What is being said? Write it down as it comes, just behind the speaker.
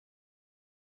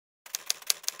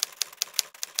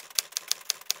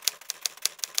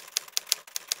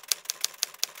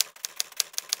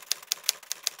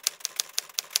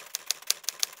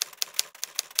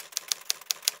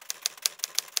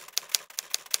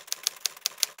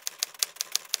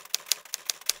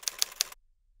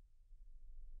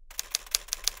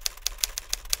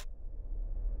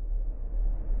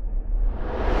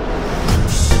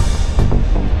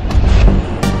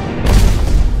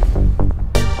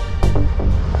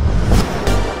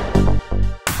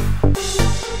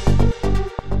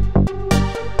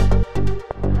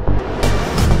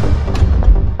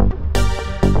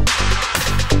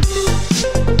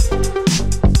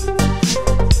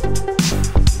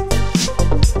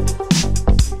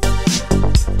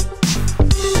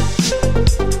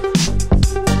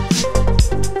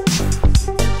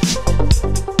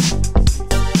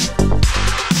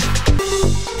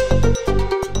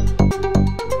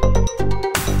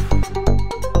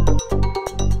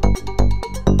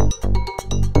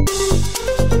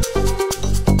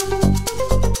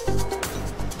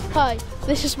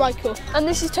This is Michael. And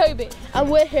this is Toby.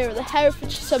 And we're here at the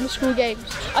Herefordshire Summer School Games.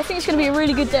 I think it's going to be a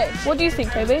really good day. What do you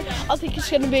think, Toby? I think it's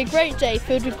going to be a great day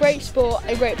filled with great sport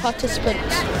and great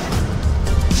participants.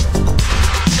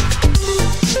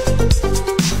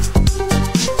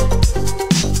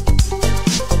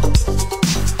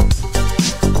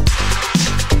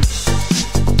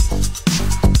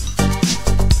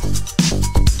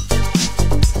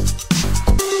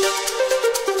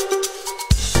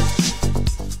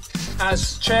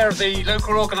 As chair of the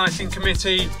local organising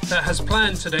committee that has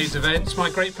planned today's event, it's my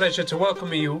great pleasure to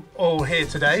welcome you all here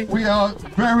today. We are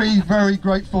very, very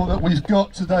grateful that we've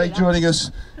got today joining us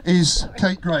is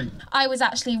Kate Gray. I was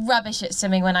actually rubbish at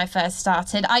swimming when I first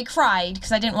started. I cried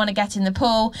because I didn't want to get in the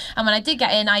pool, and when I did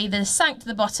get in, I either sank to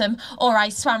the bottom or I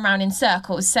swam around in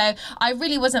circles, so I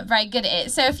really wasn't very good at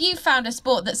it. So if you found a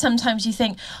sport that sometimes you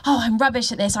think, oh, I'm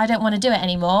rubbish at this, I don't want to do it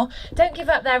anymore, don't give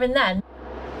up there and then.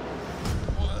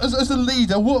 As a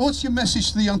leader, what's your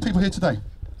message to the young people here today?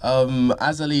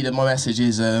 As a leader, my message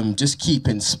is just keep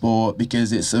in sport,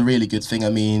 because it's a really good thing. I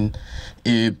mean,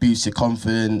 it boosts your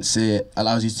confidence, it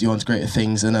allows you to do on to greater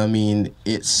things, and I mean,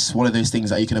 it's one of those things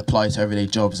that you can apply to everyday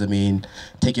jobs. I mean,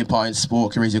 taking part in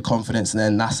sport can raise your confidence, and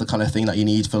then that's the kind of thing that you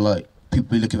need for like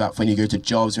people looking at when you go to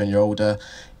jobs when you're older.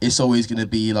 It's always going to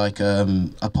be like a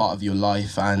part of your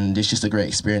life, and it's just a great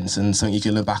experience and something you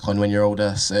can look back on when you're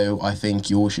older. So I think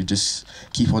you all should just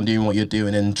keep on doing what you're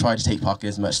doing and try to take part in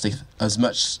as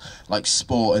much like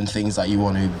sport and things that you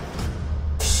want to.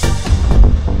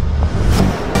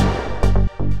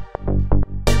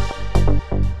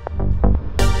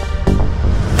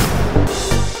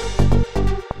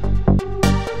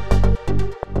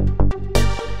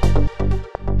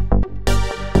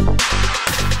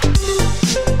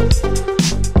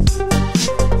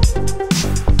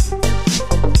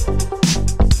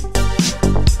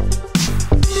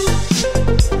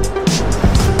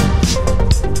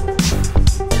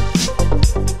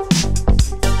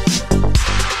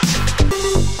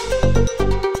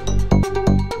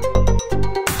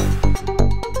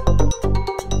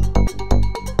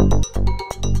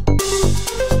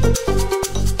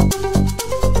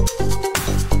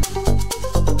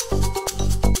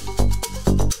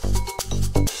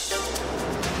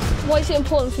 Why is it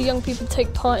important for young people to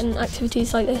take part in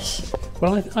activities like this?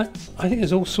 Well, I think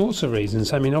there's all sorts of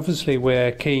reasons. I mean, obviously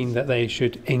we're keen that they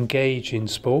should engage in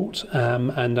sport,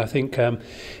 and I think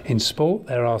in sport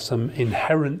there are some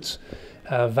inherent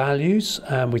values.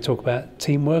 We talk about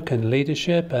teamwork and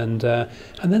leadership, and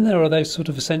then there are those sort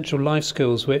of essential life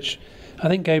skills which I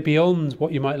think go beyond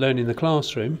what you might learn in the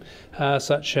classroom,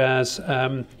 such as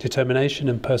determination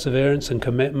and perseverance and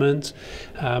commitment,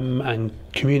 and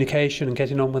communication and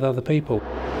getting on with other people.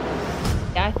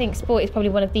 I think sport is probably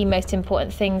one of the most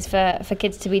important things for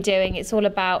kids to be doing. It's all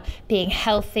about being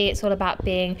healthy, it's all about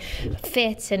being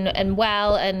fit and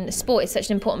well, and sport is such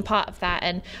an important part of that.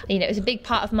 And you know, it's a big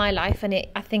part of my life, and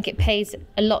I think it pays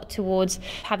a lot towards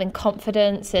having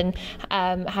confidence and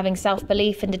having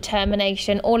self-belief and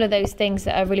determination, all of those things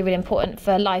that are really, really important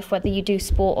for life, whether you do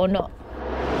sport or not.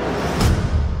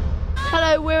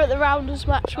 Hello, we're at the Rounders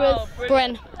match with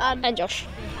Bryn and Josh.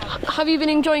 Have you been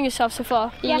enjoying yourself so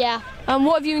far? Yeah. And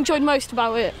what have you enjoyed most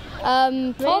about it?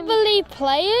 Probably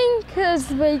playing, because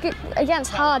we get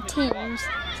against hard teams,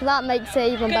 so that makes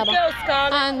it even better.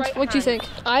 And what do you think?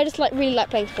 I just really like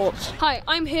playing sports. Hi,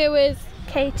 I'm here with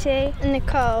Katie and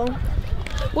Nicole.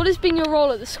 What has been your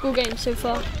role at the school game so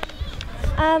far?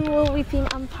 Well, we've been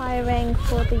umpiring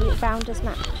for the Rounders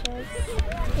matches.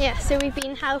 Yeah, so we've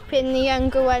been helping the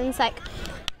younger ones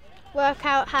work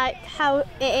out how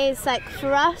it is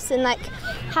for us, and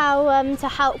how to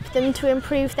help them to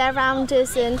improve their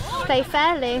rounders and play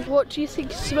fairly. What do you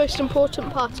think is the most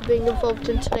important part of being involved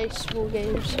in today's school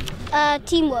games?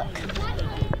 Teamwork.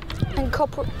 And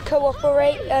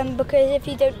cooperate, because if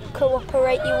you don't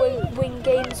cooperate you won't win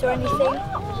games or anything.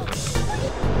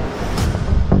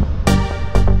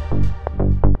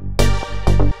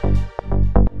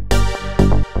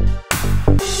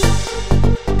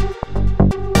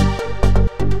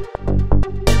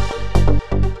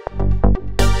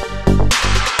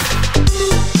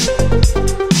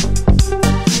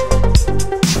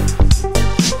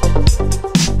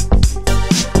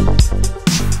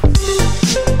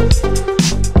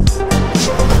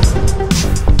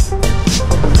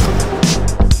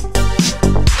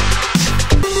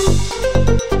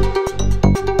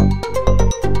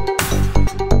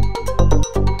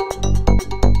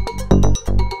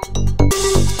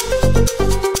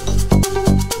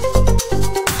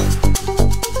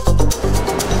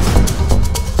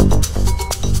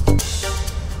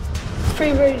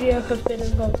 Herefordshire have been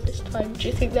involved this time. Do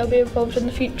you think they'll be involved in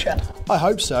the future? I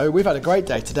hope so. We've had a great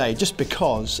day today just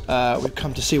because we've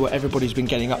come to see what everybody's been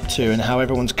getting up to and how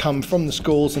everyone's come from the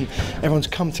schools and everyone's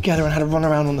come together and had a run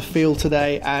around on the field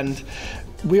today, and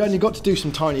we only got to do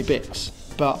some tiny bits,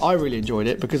 but I really enjoyed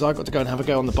it because I got to go and have a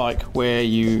go on the bike where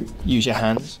you use your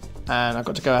hands, and I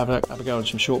got to go have a go on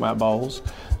some short mount bowls.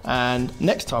 And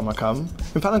next time I come,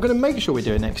 in fact I'm going to make sure we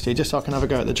do it next year just so I can have a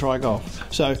go at the tri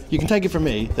golf. So you can take it from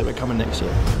me that we're coming next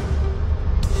year.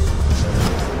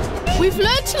 We've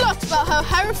learnt a lot about how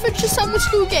Herefordshire Summer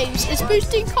School Games is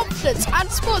boosting confidence and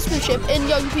sportsmanship in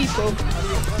young people.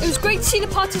 It was great to see the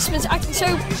participants acting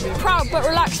so proud but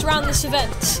relaxed around this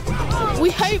event.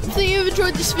 We hope that you've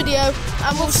enjoyed this video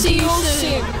and we'll see you all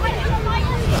soon.